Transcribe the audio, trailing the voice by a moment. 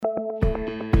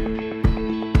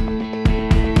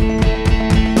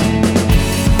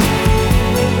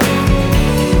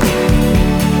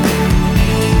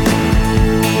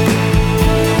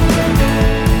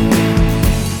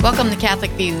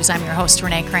Catholic Views. I'm your host,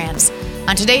 Renee Kranz.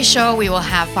 On today's show, we will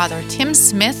have Father Tim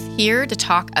Smith here to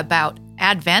talk about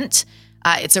Advent.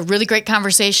 It's a really great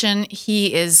conversation.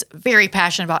 He is very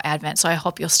passionate about Advent, so I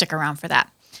hope you'll stick around for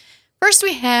that. First,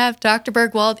 we have Dr.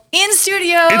 Bergwald in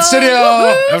studio.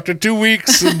 Woo-hoo! After 2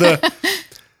 weeks in the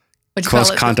close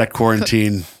contact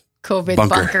quarantine COVID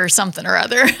bunker, something or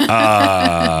other.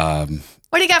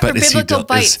 What do you got for biblical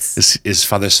bites? Is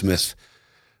Father Smith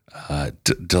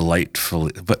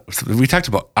delightfully? But we talked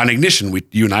about on Ignition.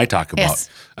 You and I talk about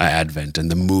Advent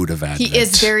and the mood of Advent. He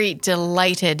is very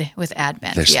delighted with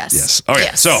Advent. Yes. Okay.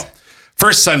 Yes. So,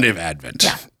 first Sunday of Advent.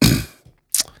 Yeah.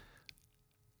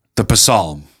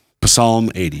 The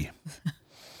Psalm 80.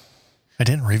 I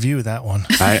didn't review that one.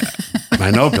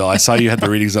 I know, Bill. I saw you had the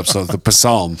readings up. So the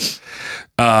Psalm.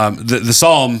 The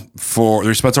psalm for the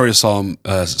responsorial psalm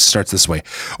starts this way: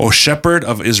 O shepherd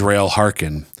of Israel,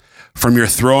 hearken. From your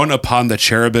throne upon the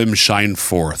cherubim shine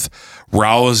forth.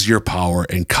 Rouse your power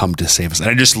and come to save us. And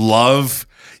I just love,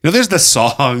 there's the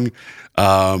song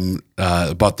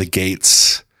about the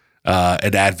gates,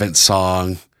 an Advent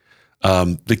song.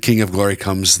 The King of Glory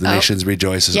comes, the nations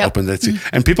rejoices, open the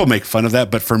and people make fun of that,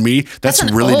 but for me, that's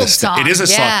really the song. It is a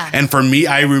song, and for me,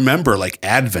 I remember like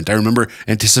Advent. I remember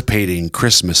anticipating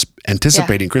Christmas,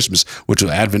 which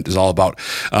Advent is all about.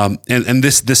 And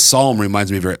this psalm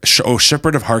reminds me very. Oh,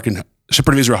 shepherd of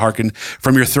Israel, hearken!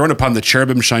 From your throne upon the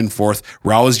cherubim shine forth.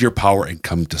 Rouse your power and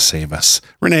come to save us.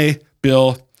 Renee,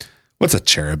 Bill, what's a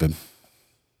cherubim?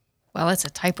 Well, it's a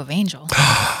type of angel.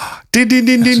 Ding, ding,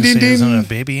 ding, ding, ding, ding. Isn't it a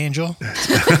baby angel?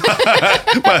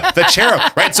 Well, the cherub,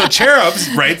 right? So cherubs,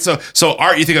 right? So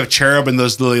art, you think of cherub and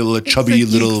those little chubby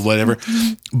little whatever.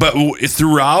 But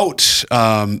throughout,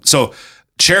 so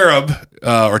cherub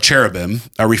or cherubim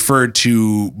are referred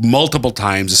to multiple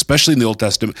times, especially in the Old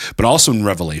Testament, but also in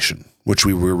Revelation, which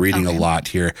we were reading a lot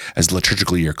here as the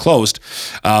liturgical year closed.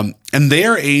 And they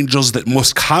are angels that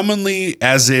most commonly,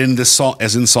 as in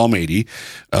Psalm 80,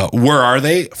 where are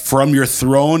they? From your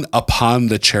throne upon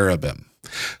the cherubim.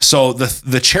 So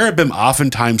the cherubim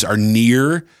oftentimes are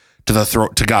near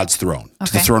to God's throne,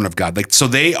 to the throne of God. So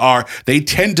they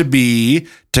tend to be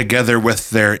together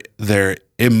with their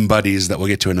buddies that we'll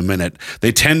get to in a minute.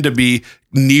 They tend to be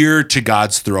near to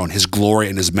God's throne, His glory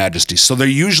and His majesty. So they're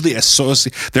usually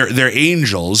they're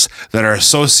angels that are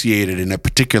associated in a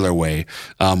particular way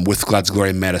with God's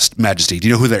glory and majesty. Do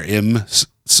you know who their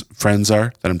friends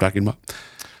are that I'm talking about?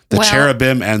 The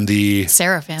cherubim and the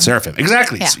seraphim. Seraphim,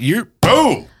 exactly. Yeah. So you're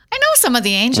boom. I know some of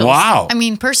the angels. Wow. I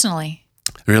mean, personally.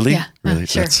 Really? Yeah. Really?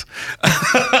 Sure.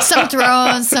 Some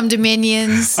thrones, some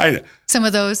dominions. Some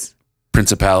of those.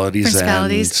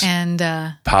 Principalities and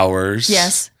powers.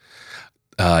 Yes.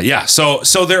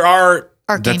 So there are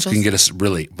archangels. That's going to get us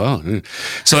really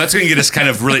So that's going to get us kind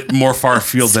of really more far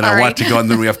afield than I want to go, and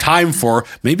then we have time for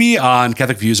maybe on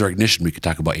Catholic Views or Ignition we could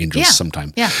talk about angels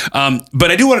sometime. Yeah.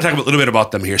 But I do want to talk a little bit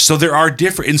about them here. So there are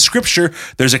different in Scripture.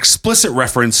 There's explicit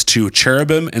reference to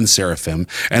cherubim and seraphim,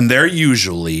 and they're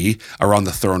usually around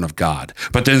the throne of God.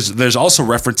 But there's also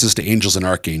references to angels and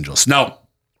archangels. Now,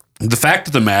 the fact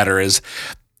of the matter is,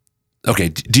 okay,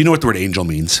 do you know what the word angel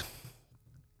means?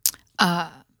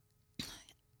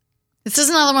 This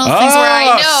is another one of those things where I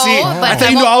know. See, but I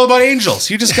thought you knew all about angels.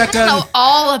 You just got done. I know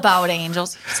all about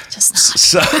angels. It's just not.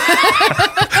 So,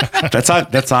 that's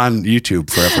on YouTube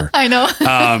forever. I know.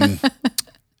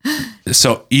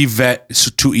 So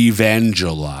to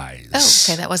evangelize. Oh,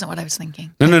 okay. That wasn't what I was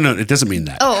thinking. No. It doesn't mean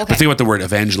that. Oh, okay. But think about the word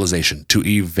evangelization. To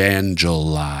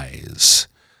evangelize.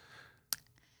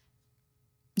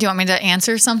 Do you want me to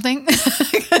answer something?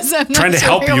 I'm trying to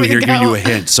help you here, give you a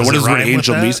hint. So what does the word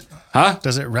angel mean? Huh?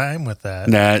 Does it rhyme with that?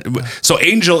 Nah. So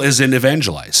angel is in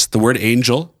evangelize. The word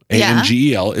angel,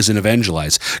 A-N-G-E-L, is in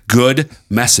evangelize. Good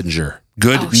messenger.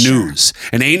 Good news. Sure.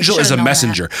 An angel is a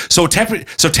messenger. So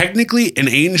technically, an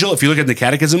angel, if you look at the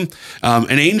catechism,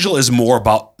 an angel is more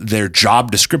about their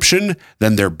job description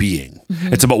than their being.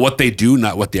 Mm-hmm. It's about what they do,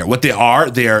 not what they are. What they are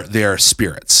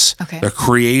spirits. Okay. They're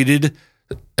created,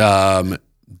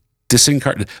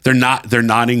 disincarnate. They're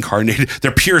non-incarnated.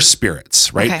 They're pure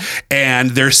spirits, right? Okay.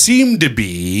 And there seem to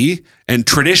be, and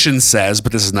tradition says,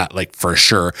 but this is not like for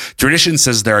sure, tradition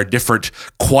says there are different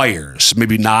choirs,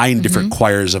 maybe 9 different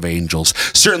choirs of angels.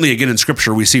 Certainly, again, in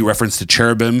Scripture, we see reference to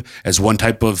cherubim as one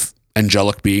type of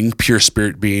angelic being, pure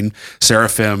spirit being,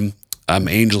 seraphim,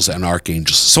 angels and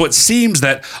archangels. So it seems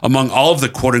that among all of the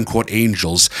quote unquote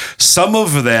angels, some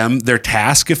of them, their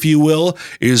task, if you will,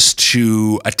 is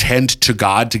to attend to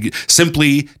God,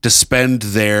 simply to spend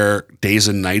their days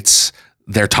and nights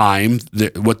their time,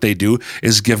 what they do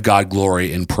is give God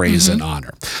glory and praise and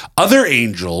honor. Other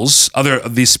angels,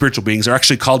 these spiritual beings are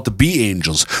actually called to be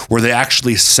angels, where they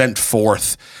actually sent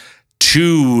forth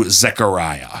to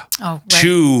Zechariah,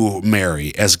 to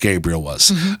Mary, as Gabriel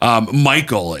was.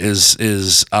 Michael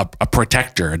is a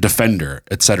protector, a defender,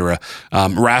 etc.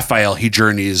 Raphael, he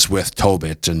journeys with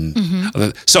Tobit.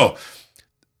 So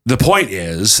the point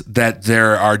is that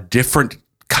there are different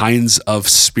kinds of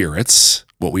spirits,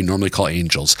 what we normally call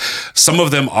angels. Some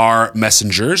of them are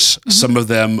messengers. Some of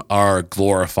them are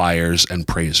glorifiers and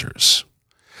praisers.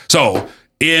 So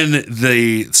in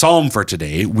the psalm for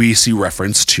today, we see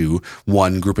reference to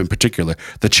one group in particular,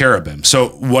 the cherubim. So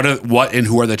what and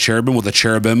who are the cherubim? Well, the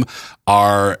cherubim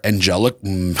are angelic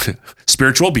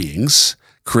spiritual beings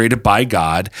created by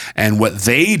God, and what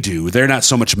they do, they're not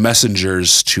so much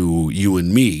messengers to you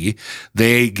and me.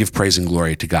 They give praise and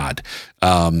glory to God.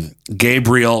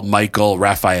 Gabriel, Michael,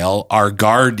 Raphael are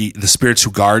the spirits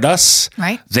who guard us.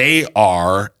 Right. They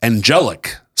are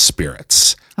angelic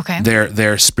spirits. Okay.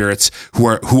 They're spirits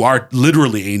who are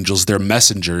literally angels. They're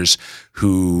messengers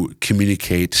who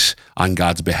communicate on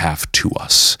God's behalf to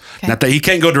us. Okay. Not that he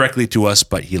can't go directly to us,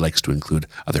 but he likes to include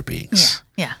other beings.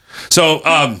 Yeah. So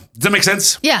does that make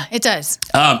sense? Yeah, it does.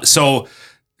 So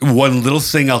one little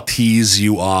thing I'll tease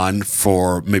you on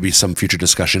for maybe some future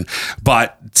discussion,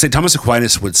 but St. Thomas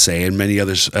Aquinas would say, and many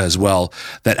others as well,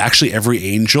 that actually every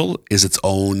angel is its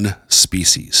own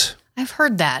species. I've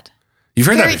heard that. You've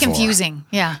heard Very that before. confusing.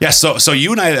 Yeah. Yeah. So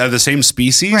you and I are the same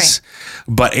species, Right.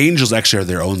 but angels actually are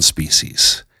their own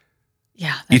species.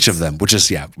 Yeah. Each of them, which is,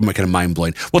 kind of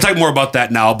mind-blowing. We'll talk more about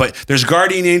that now, but there's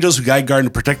guardian angels who guide, guard,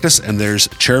 and protect us, and there's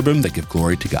cherubim that give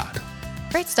glory to God.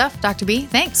 Great stuff, Dr. B.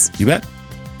 Thanks. You bet.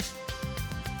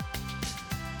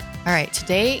 All right.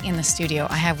 Today in the studio,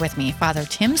 I have with me Father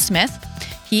Tim Smith.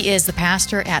 He is the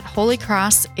pastor at Holy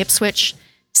Cross, Ipswich,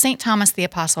 St. Thomas the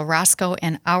Apostle Roscoe,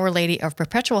 and Our Lady of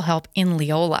Perpetual Help in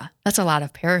Leola. That's a lot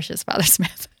of parishes, Father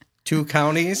Smith. 2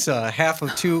 counties, half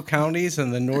of 2 counties in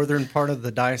the northern part of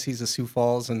the Diocese of Sioux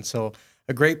Falls. And so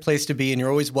a great place to be. And you're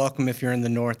always welcome if you're in the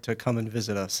north to come and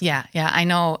visit us. Yeah. I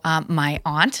know my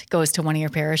aunt goes to one of your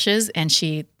parishes, and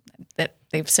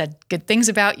they've said good things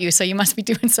about you, so you must be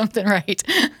doing something right.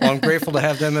 Well, I'm grateful to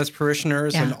have them as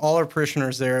parishioners, Yeah. and all our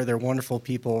parishioners there. They're wonderful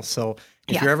people. So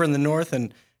if you're ever in the north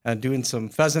and doing some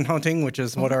pheasant hunting, which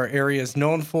is what our area is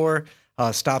known for,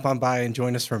 stop on by and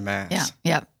join us for Mass.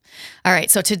 Yeah. All right.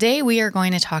 So today we are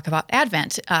going to talk about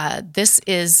Advent. This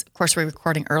is, of course, we're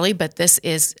recording early, but this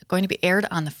is going to be aired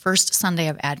on the first Sunday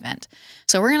of Advent.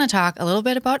 So we're going to talk a little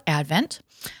bit about Advent.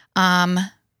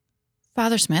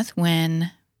 Father Smith,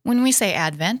 when we say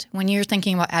Advent, when you're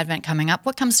thinking about Advent coming up,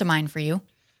 what comes to mind for you?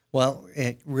 Well,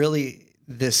 it really,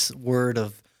 this word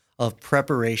of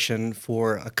preparation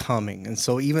for a coming. And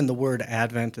so even the word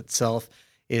Advent itself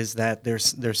is that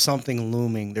there's something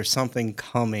looming, there's something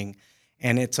coming.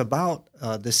 And it's about,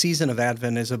 the season of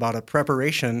Advent is about a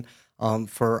preparation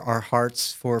for our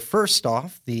hearts for, first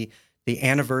off, the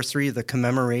anniversary, the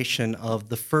commemoration of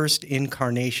the first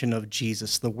incarnation of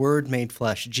Jesus, the Word made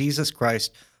flesh, Jesus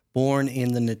Christ, born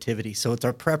in the Nativity. So it's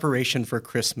our preparation for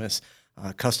Christmas,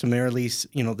 customarily, this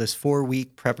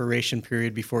 4-week preparation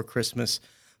period before Christmas.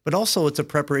 But also it's a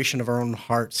preparation of our own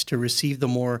hearts to receive the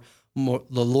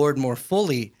Lord more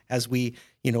fully as we,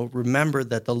 remember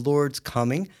that the Lord's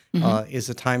coming is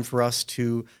a time for us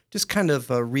to just kind of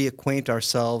reacquaint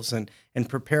ourselves and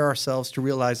prepare ourselves to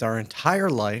realize our entire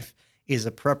life is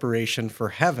a preparation for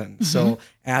heaven. Mm-hmm. So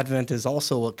Advent is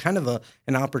also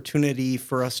an opportunity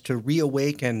for us to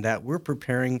reawaken that we're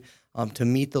preparing to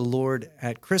meet the Lord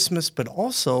at Christmas, but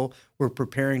also we're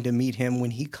preparing to meet him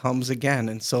when he comes again.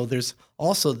 And so there's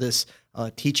also this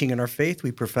teaching in our faith.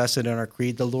 We profess it in our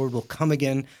creed. The Lord will come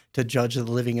again to judge the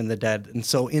living and the dead. And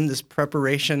so in this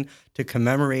preparation to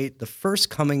commemorate the first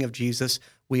coming of Jesus,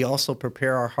 we also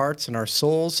prepare our hearts and our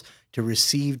souls to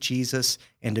receive Jesus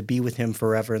and to be with him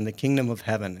forever in the kingdom of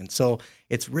heaven. And so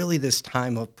it's really this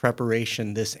time of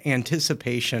preparation, this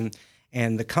anticipation,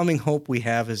 and the coming hope we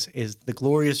have is the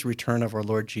glorious return of our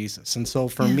Lord Jesus. And so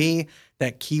for me,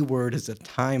 that key word is a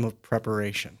time of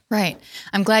preparation. Right.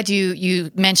 I'm glad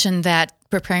you mentioned that,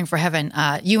 preparing for heaven.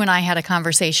 You and I had a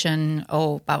conversation,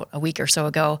 about a week or so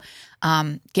ago,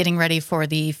 getting ready for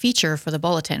the feature for the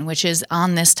bulletin, which is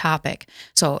on this topic.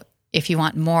 So if you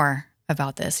want more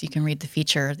about this, you can read the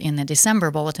feature in the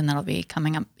December bulletin that'll be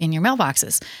coming up in your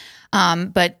mailboxes.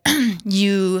 But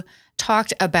you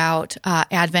talked about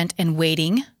Advent and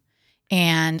waiting,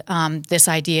 and this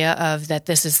idea of that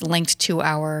this is linked to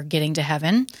our getting to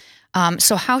heaven.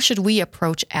 So how should we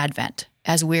approach Advent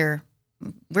as we're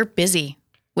busy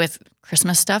with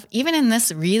Christmas stuff. Even in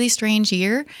this really strange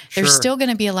year, there's Sure. still going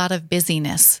to be a lot of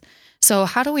busyness. So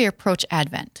how do we approach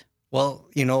Advent? Well,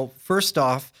 first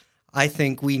off, I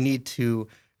think we need to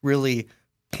really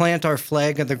plant our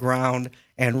flag in the ground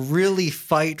and really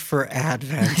fight for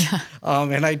Advent.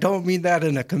 And I don't mean that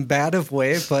in a combative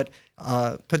way, but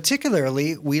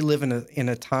particularly we live in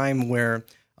a time where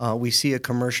we see a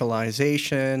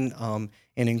commercialization,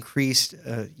 an increased,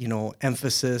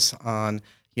 emphasis on,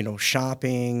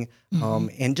 shopping,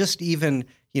 and just even,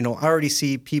 I already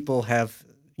see people have,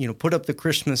 put up the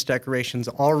Christmas decorations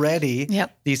already.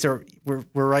 Yep. These are we're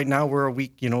right now we're a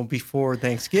week, before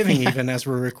Thanksgiving, even as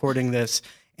we're recording this.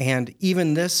 And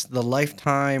even the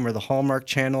Lifetime or the Hallmark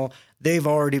Channel, they've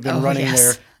already been running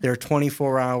yes. their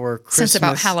 24-hour Christmas Since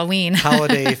about Halloween.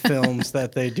 holiday films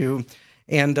that they do.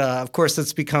 And of course,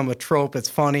 it's become a trope. It's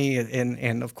funny.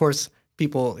 And of course,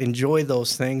 people enjoy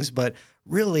those things. But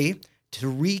really, to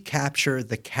recapture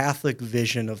the Catholic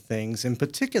vision of things, and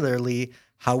particularly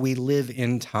how we live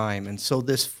in time. And so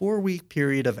this 4-week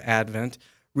period of Advent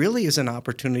really is an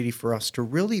opportunity for us to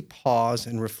really pause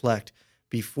and reflect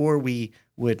before we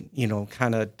would,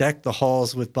 kind of deck the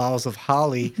halls with boughs of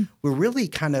holly. We really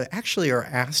kind of actually are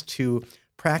asked to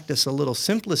practice a little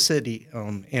simplicity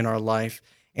in our life.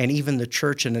 And even the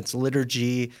church in its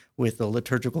liturgy with the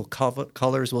liturgical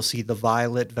colors, we'll see the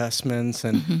violet vestments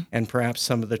and perhaps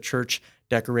some of the church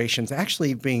decorations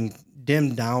actually being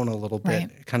dimmed down a little bit,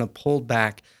 Right. kind of pulled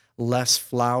back, less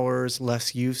flowers,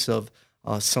 less use of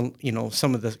some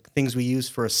of the things we use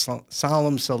for a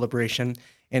solemn celebration.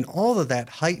 And all of that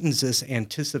heightens this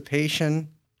anticipation,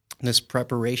 this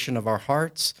preparation of our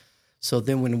hearts. So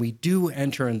then when we do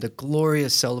enter in the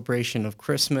glorious celebration of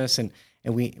Christmas, and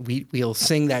we'll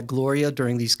sing that Gloria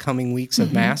during these coming weeks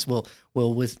of Mass, we'll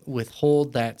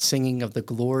withhold that singing of the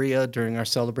Gloria during our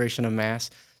celebration of Mass.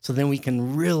 So then we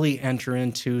can really enter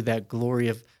into that glory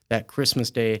of that Christmas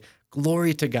day.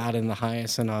 Glory to God in the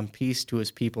highest, and on peace to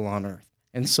his people on earth.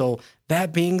 And so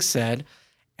that being said,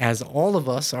 as all of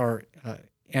us are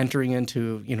entering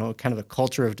into, kind of a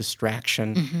culture of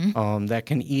distraction that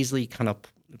can easily kind of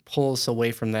pull us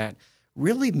away from that,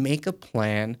 really make a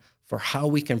plan for how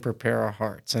we can prepare our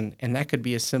hearts. And that could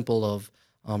be as simple of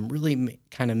really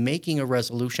kind of making a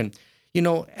resolution.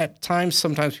 At times,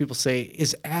 sometimes people say,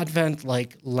 is Advent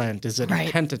like Lent? Is it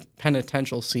Right. a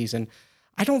penitential season?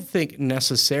 I don't think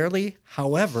necessarily.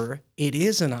 However, it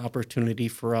is an opportunity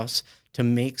for us to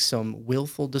make some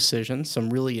willful decisions, some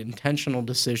really intentional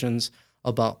decisions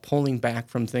about pulling back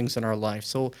from things in our life.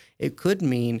 So it could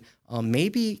mean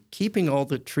maybe keeping all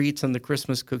the treats and the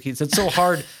Christmas cookies. It's so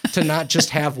hard to not just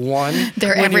have one.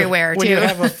 They're when everywhere, when you too.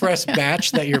 have a fresh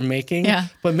batch that you're making. Yeah.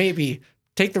 But maybe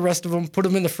take the rest of them, put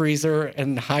them in the freezer,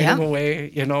 and hide Yeah. them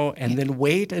away, and then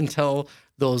wait until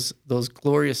those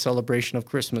glorious celebration of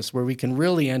Christmas, where we can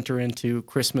really enter into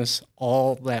Christmas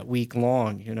all that week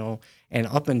long, and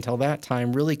up until that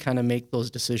time, really kind of make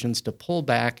those decisions to pull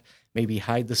back, maybe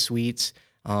hide the sweets,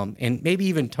 and maybe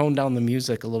even tone down the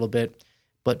music a little bit.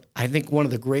 But I think one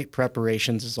of the great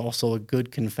preparations is also a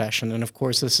good confession. And of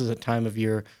course, this is a time of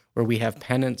year where we have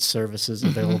penance services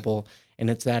available, and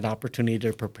it's that opportunity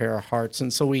to prepare our hearts.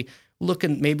 And so we look at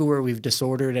maybe where we've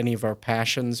disordered any of our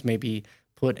passions, maybe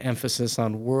put emphasis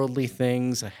on worldly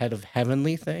things ahead of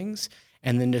heavenly things,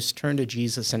 and then just turn to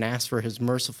Jesus and ask for his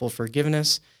merciful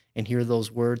forgiveness and hear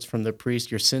those words from the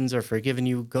priest, your sins are forgiven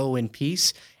you, go in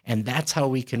peace. And that's how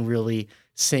we can really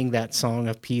sing that song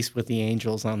of peace with the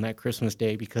angels on that Christmas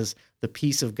day, because the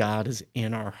peace of God is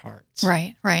in our hearts.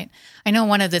 Right, right. I know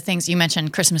one of the things you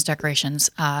mentioned, Christmas decorations.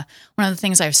 One of the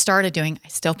things I've started doing, I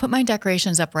still put my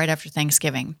decorations up right after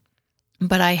Thanksgiving,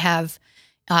 but I have,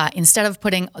 instead of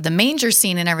putting the manger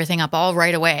scene and everything up all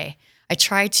right away, I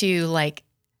try to, like,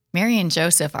 Mary and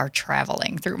Joseph are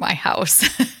traveling through my house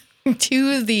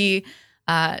to the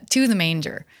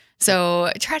manger. So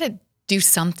I try to do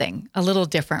something a little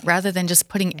different rather than just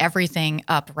putting everything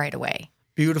up right away.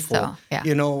 Beautiful. So, yeah.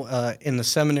 In the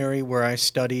seminary where I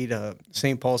studied,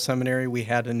 St. Paul Seminary, we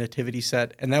had a nativity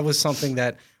set, and that was something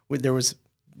that there was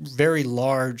very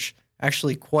large,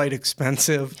 actually quite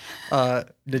expensive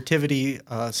nativity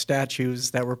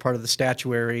statues that were part of the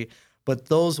statuary. But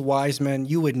those wise men,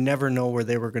 you would never know where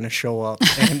they were going to show up,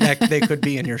 and they could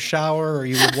be in your shower, or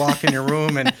you would walk in your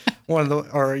room, and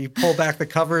or you pull back the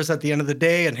covers at the end of the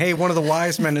day, and hey, one of the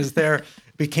wise men is there.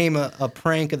 Became a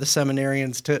prank of the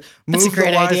seminarians to move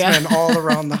the wise men all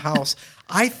around the house.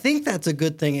 I think that's a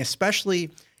good thing,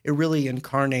 especially it really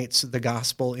incarnates the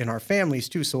gospel in our families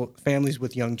too. So families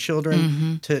with young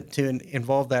children to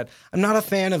involve that. I'm not a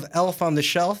fan of Elf on the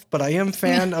Shelf, but I am a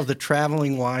fan of the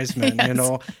traveling wise men, Yes. you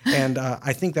know. And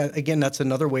I think that, again, that's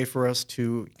another way for us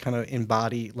to kind of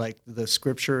embody like the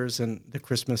scriptures and the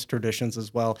Christmas traditions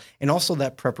as well. And also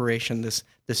that preparation, this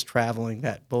traveling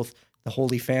that both the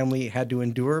Holy Family had to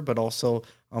endure, but also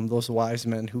those wise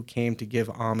men who came to give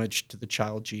homage to the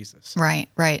child Jesus. Right,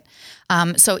 right.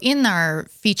 So in our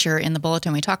feature in the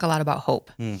bulletin, we talk a lot about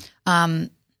hope.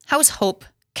 How is hope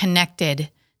connected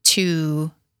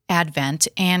to Advent?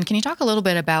 And can you talk a little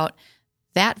bit about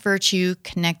that virtue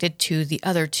connected to the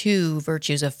other two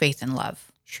virtues of faith and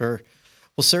love? Sure.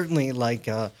 Well, certainly, like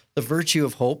the virtue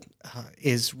of hope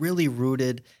is really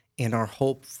rooted in our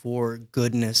hope for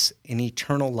goodness and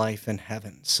eternal life in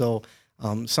heaven. So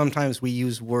sometimes we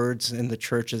use words in the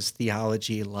church's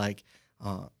theology like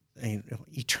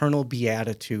eternal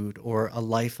beatitude or a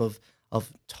life of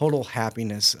total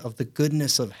happiness, of the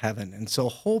goodness of heaven. And so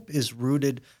hope is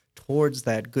rooted towards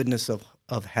that goodness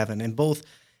of heaven. And both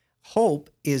hope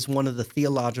is one of the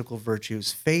theological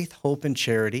virtues. Faith, hope, and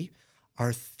charity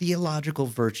are theological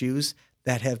virtues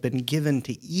that have been given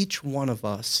to each one of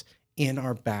us in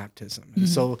our baptism. And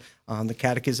so the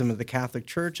Catechism of the Catholic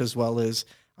Church, as well as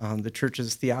the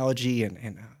Church's theology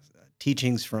and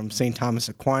teachings from St. Thomas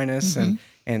Aquinas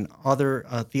and other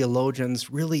theologians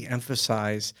really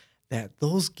emphasize that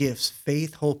those gifts,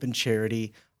 faith, hope, and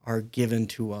charity, are given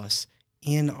to us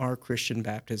in our Christian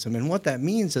baptism. And what that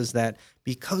means is that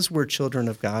because we're children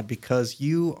of God, because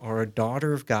you are a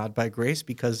daughter of God by grace,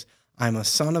 because I'm a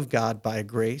son of God by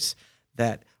grace,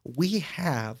 that we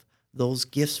have those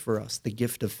gifts for us. The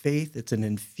gift of faith, it's an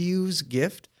infused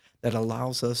gift that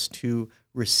allows us to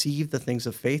receive the things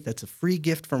of faith. That's a free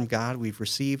gift from God we've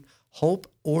received. Hope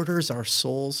orders our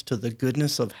souls to the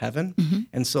goodness of heaven.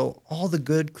 And so all the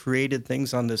good created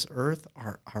things on this earth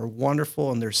are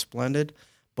wonderful and they're splendid,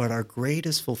 but our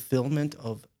greatest fulfillment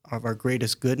of our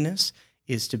greatest goodness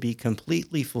is to be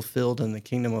completely fulfilled in the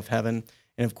kingdom of heaven.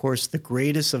 And of course, the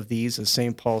greatest of these, as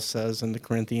St. Paul says in the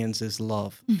Corinthians, is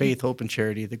love. Faith, hope, and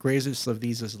charity. The greatest of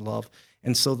these is love.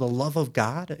 And so the love of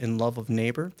God and love of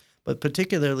neighbor, but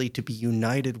particularly to be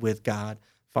united with God,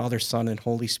 Father, Son, and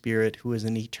Holy Spirit, who is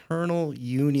an eternal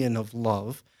union of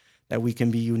love that we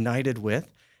can be united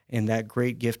with in that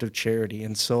great gift of charity.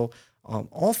 And so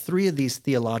all three of these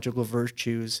theological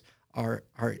virtues are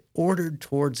ordered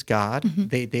towards God.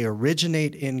 They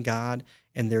originate in God,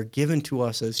 and they're given to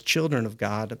us as children of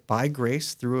God by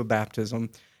grace through a baptism.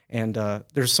 And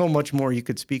there's so much more you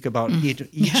could speak about each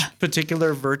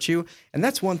particular virtue. And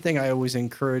that's one thing I always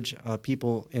encourage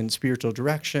people in spiritual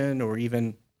direction or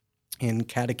even in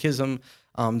catechism,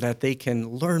 that they can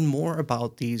learn more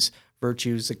about these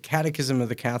virtues. The Catechism of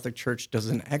the Catholic Church does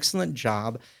an excellent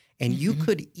job. And you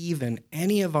could even,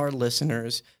 any of our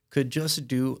listeners could just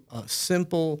do a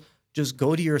simple, just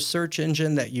go to your search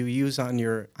engine that you use on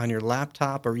your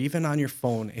laptop or even on your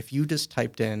phone. If you just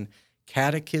typed in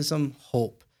Catechism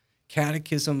Hope,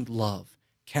 Catechism Love,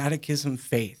 Catechism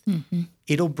Faith,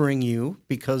 it'll bring you,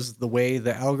 because the way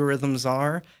the algorithms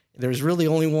are, there's really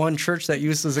only one church that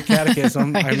uses a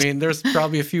catechism. Right. I mean, there's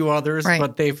probably a few others,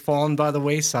 but they've fallen by the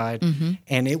wayside.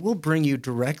 And it will bring you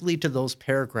directly to those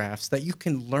paragraphs that you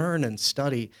can learn and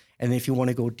study. And if you want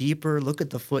to go deeper, look at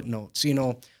the footnotes. You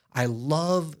know, I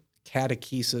love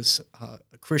catechesis,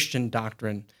 Christian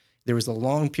doctrine. There was a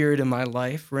long period in my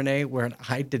life, Renee, where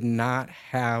I did not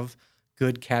have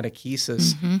good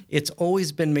catechesis. It's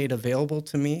always been made available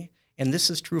to me. And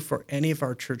this is true for any of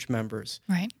our church members.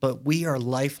 Right. But we are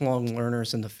lifelong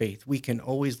learners in the faith. We can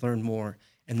always learn more.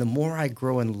 And the more I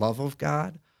grow in love of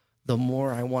God, the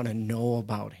more I want to know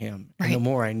about him. Right. And the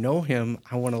more I know him,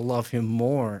 I want to love him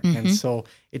more. And so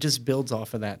it just builds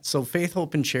off of that. So faith,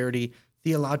 hope, and charity,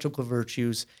 theological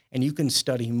virtues, and you can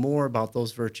study more about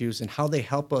those virtues and how they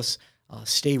help us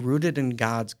stay rooted in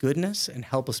God's goodness and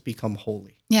help us become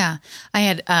holy. Yeah. I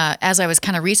had, as I was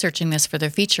kind of researching this for the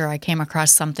feature, I came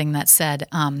across something that said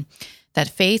that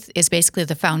faith is basically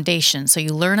the foundation. So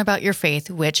you learn about your faith,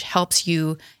 which helps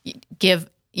you give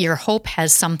your hope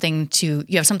has something to,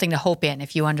 you have something to hope in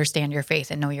if you understand your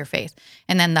faith and know your faith.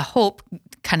 And then the hope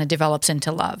kind of develops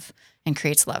into love and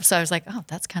creates love. So I was like, oh,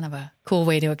 that's kind of a cool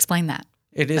way to explain that.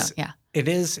 It is. So, yeah. It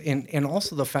is. And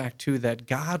also the fact too, that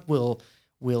God will,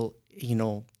 you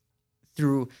know,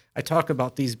 through, I talk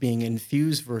about these being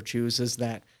infused virtues, is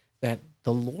that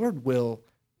the Lord will,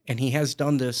 and he has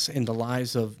done this in the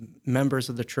lives of members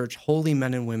of the church, holy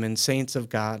men and women, saints of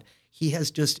God. He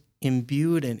has just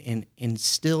imbued and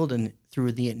instilled and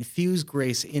through the infused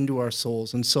grace into our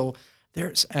souls. And so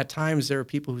there's at times there are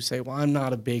people who say, well, I'm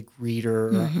not a big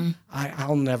reader. Or,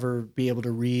 I'll never be able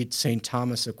to read St.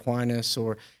 Thomas Aquinas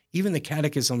or even the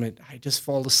Catechism. I just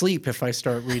fall asleep if I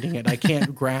start reading it. I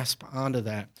can't grasp onto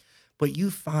that. But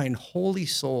you find holy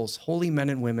souls, holy men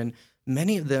and women,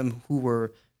 many of them who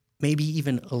were maybe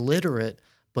even illiterate,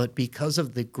 but because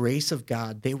of the grace of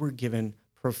God, they were given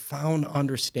profound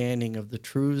understanding of the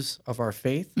truths of our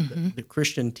faith, the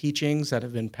Christian teachings that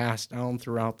have been passed down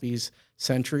throughout these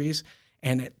centuries.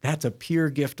 And that's a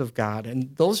pure gift of God.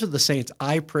 And those are the saints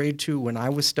I prayed to when I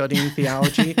was studying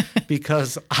theology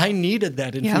because I needed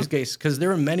that infused grace. Because there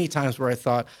were many times where I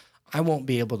thought, I won't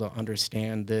be able to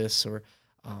understand this, or,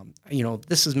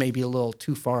 this is maybe a little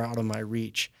too far out of my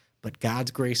reach. But God's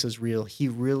grace is real. He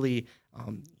really,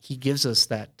 he gives us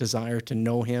that desire to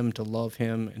know him, to love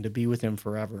him, and to be with him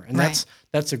forever. And that's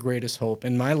the greatest hope.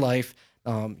 In my life,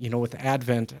 with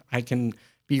Advent, I can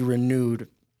be renewed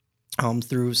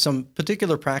through some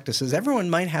particular practices. Everyone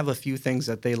might have a few things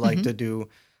that they like to do.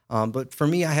 But for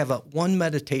me, I have one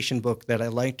meditation book that I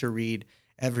like to read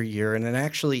every year. And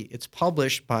it's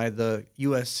published by the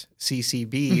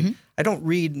USCCB. I don't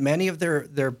read many of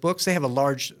their books. They have a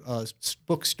large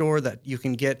bookstore that you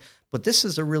can get. But this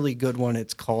is a really good one.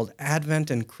 It's called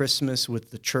Advent and Christmas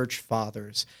with the Church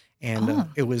Fathers. And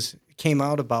it came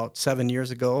out about 7 years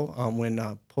ago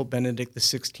when Pope Benedict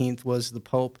XVI was the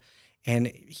Pope. And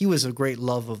he was a great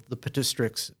love of the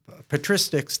patristics,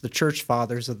 the church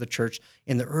fathers of the church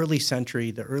in the early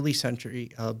century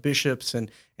bishops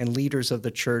and leaders of the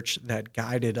church that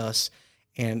guided us.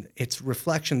 And it's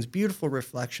reflections, beautiful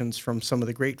reflections from some of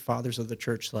the great fathers of the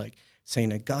church like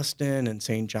St. Augustine and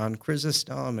St. John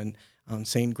Chrysostom and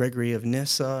St. Gregory of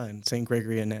Nyssa and St.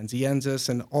 Gregory of Nazianzus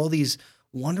and all these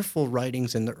wonderful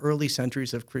writings in the early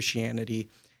centuries of Christianity.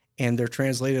 And they're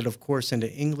translated, of course,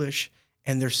 into English.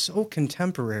 And they're so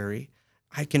contemporary,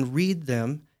 I can read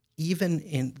them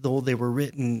even though they were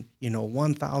written,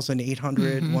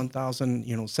 1,800,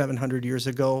 1,700 years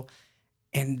ago.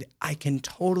 And I can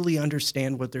totally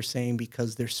understand what they're saying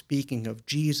because they're speaking of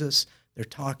Jesus. They're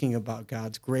talking about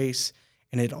God's grace.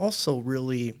 And it also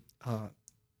really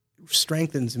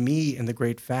strengthens me in the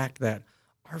great fact that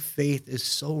our faith is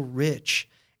so rich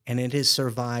and it has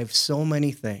survived so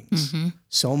many things,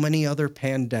 so many other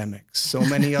pandemics, so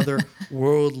many other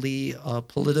worldly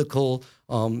political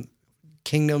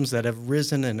kingdoms that have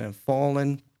risen and have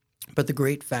fallen. But the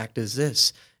great fact is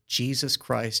this: Jesus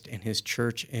Christ and his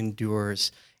church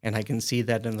endures. And I can see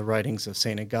that in the writings of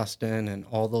St. Augustine and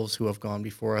all those who have gone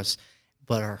before us.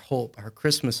 But our hope, our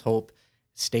Christmas hope,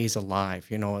 stays alive,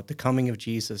 at the coming of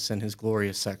Jesus and his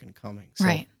glorious second coming.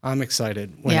 So I'm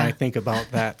excited when I think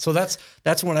about that. So that's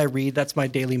when I read. That's my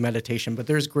daily meditation. But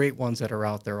there's great ones that are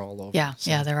out there all over.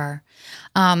 Yeah, there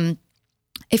are.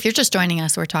 If you're just joining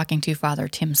us, we're talking to Father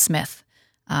Tim Smith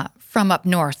from up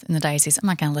north in the diocese. I'm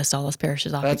not going to list all those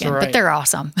parishes off again, but they're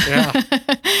awesome.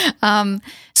 Yeah.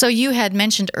 So you had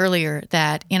mentioned earlier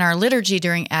that in our liturgy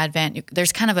during Advent,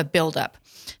 there's kind of a buildup.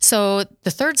 So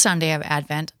the third Sunday of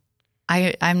Advent,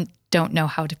 I don't know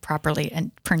how to properly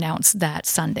pronounce that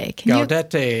Sunday.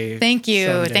 Gaudete. Thank you.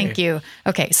 Sunday. Thank you.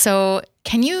 Okay, so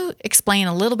can you explain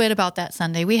a little bit about that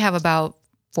Sunday? We have about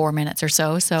 4 minutes or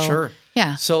so. Sure.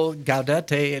 Yeah. So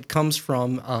Gaudete, it comes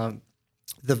from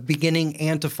the beginning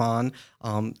antiphon,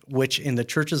 which in the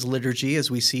church's liturgy,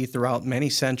 as we see throughout many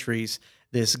centuries,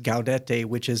 this gaudete,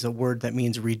 which is a word that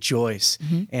means rejoice.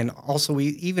 And also we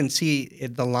even see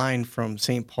the line from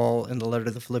St. Paul in the letter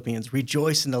to the Philippians,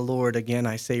 rejoice in the Lord. Again,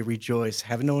 I say rejoice.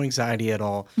 Have no anxiety at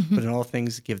all, but in all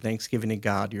things give thanksgiving to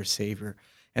God, your Savior.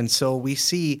 And so we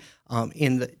see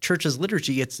in the church's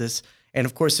liturgy, it's this, and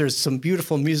of course there's some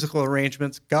beautiful musical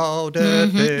arrangements,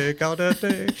 gaudete,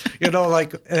 gaudete.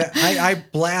 I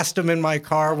blast them in my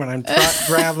car when I'm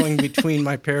traveling between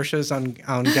my parishes on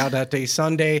Gaudete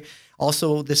Sunday.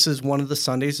 Also, this is one of the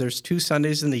Sundays. There's 2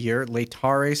 Sundays in the year,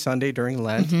 Laetare Sunday during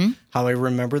Lent. How I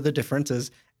remember the difference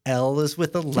is L is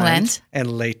with a Lent. And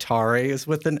Laetare is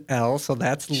with an L, so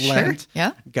that's Lent.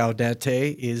 Yeah.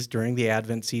 Gaudete is during the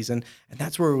Advent season, and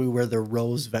that's where we wear the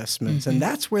rose vestments. And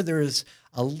that's where there is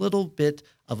a little bit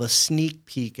of a sneak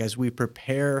peek as we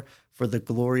prepare for the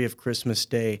glory of Christmas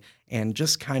Day and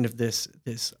just kind of this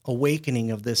awakening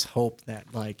of this hope that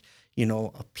a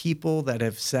people that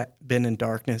have been in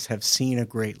darkness have seen a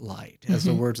great light, as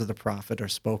the words of the prophet are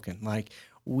spoken.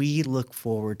 We look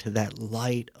forward to that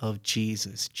light of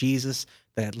Jesus,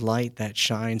 that light that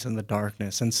shines in the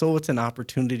darkness. And so it's an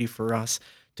opportunity for us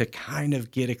to kind of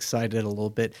get excited a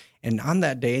little bit. And on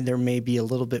that day, there may be a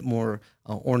little bit more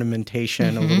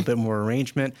ornamentation, a little bit more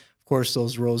arrangement. Of course,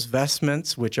 those rose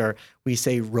vestments, which we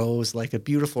say rose, like a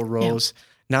beautiful rose,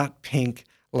 not pink,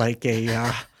 like a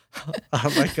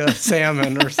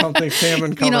salmon or something,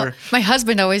 salmon color. You know, my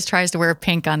husband always tries to wear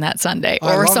pink on that Sunday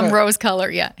I or love some it. rose color.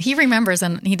 Yeah, he remembers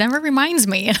and he never reminds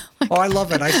me. Oh, I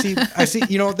love it. I see.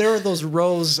 You know, there are those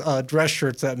rose dress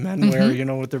shirts that men wear. You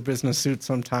know, with their business suits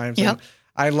sometimes. Yep. And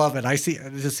I love it.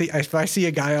 If I see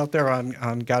a guy out there on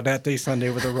Gaudete Sunday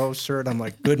with a rose shirt, I'm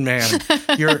like, good man.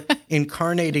 You're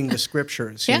incarnating the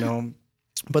scriptures. You Yeah. know,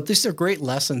 but these are great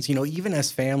lessons. You know, even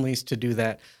as families to do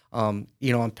that.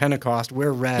 You know, on Pentecost,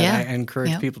 wear red. Yeah. I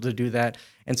encourage Yep. people to do that.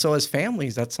 And so as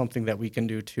families, that's something that we can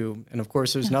do too. And of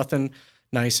course, there's nothing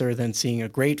nicer than seeing a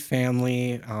great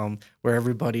family where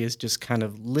everybody is just kind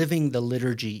of living the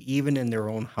liturgy, even in their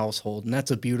own household. And that's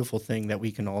a beautiful thing that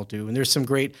we can all do. And there's some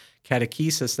great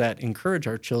catechesis that encourage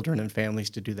our children and families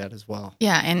to do that as well.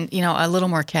 Yeah, and you know, a little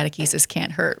more catechesis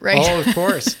can't hurt, right? Oh, of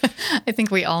course. I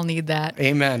think we all need that.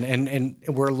 Amen. And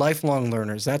we're lifelong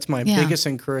learners. That's my Yeah. biggest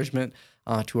encouragement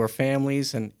to our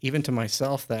families and even to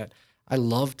myself, that I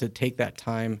love to take that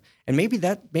time. And maybe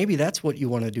that's what you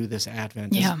want to do this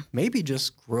Advent. is Yeah. maybe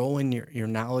just grow in your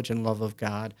knowledge and love of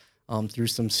God through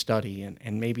some study.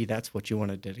 And maybe that's what you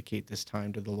want to dedicate this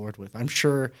time to the Lord with. I'm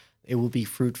sure it will be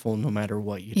fruitful no matter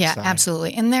what you Yeah, decide.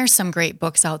 absolutely. And there's some great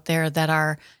books out there that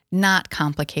are not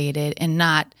complicated and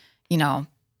not, you know,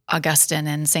 Augustine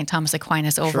and St. Thomas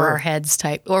Aquinas over Sure. our heads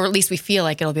type, or at least we feel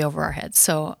like it'll be over our heads.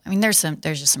 So, I mean, there's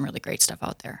just some really great stuff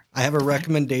out there. I have a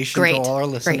recommendation Great. to all our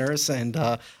Great. listeners, and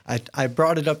I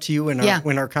brought it up to you in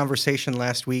our conversation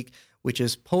last week, which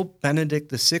is Pope Benedict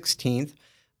XVI.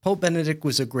 Pope Benedict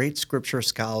was a great scripture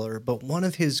scholar, but one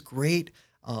of his great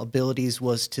abilities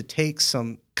was to take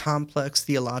some complex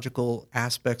theological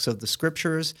aspects of the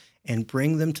scriptures and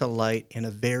bring them to light in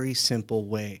a very simple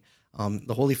way.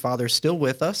 The Holy Father is still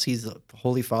with us. He's the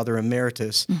Holy Father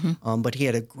Emeritus, but he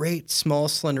had a great, small,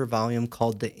 slender volume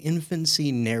called The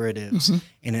Infancy Narratives,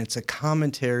 and it's a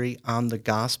commentary on the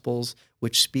Gospels,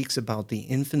 which speaks about the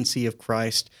infancy of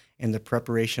Christ and the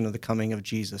preparation of the coming of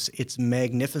Jesus. It's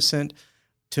magnificent.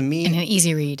 To me, And an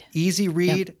easy read. easy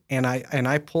read, and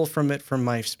I pull from it for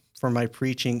my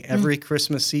preaching every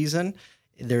Christmas season.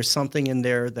 There's something in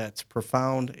there that's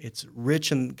profound. It's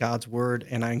rich in God's word,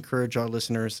 and I encourage our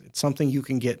listeners. It's something you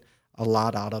can get a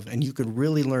lot out of, and you could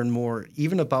really learn more,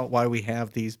 even about why we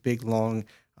have these big, long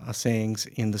sayings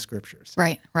in the scriptures.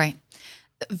 Right, right.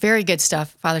 Very good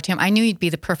stuff, Father Tim. I knew you'd be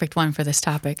the perfect one for this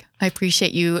topic. I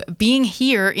appreciate you being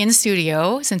here in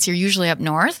studio since you're usually up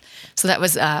north. So that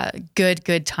was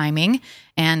good timing.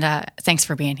 And thanks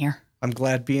for being here. I'm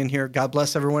glad being here. God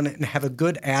bless everyone, and have a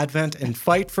good Advent, and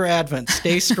fight for Advent.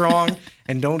 Stay strong,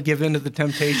 and don't give in to the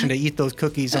temptation to eat those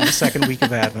cookies on the second week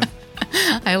of Advent.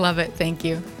 I love it. Thank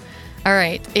you. All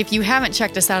right. If you haven't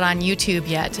checked us out on YouTube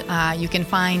yet, you can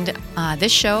find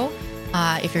this show.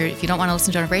 If you don't want to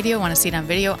listen to it on radio, want to see it on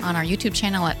video, on our YouTube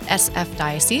channel at SF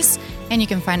Diocese. And you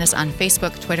can find us on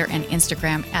Facebook, Twitter, and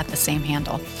Instagram at the same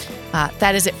handle.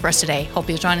 That is it for us today. Hope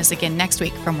you'll join us again next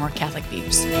week for more Catholic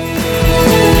Views.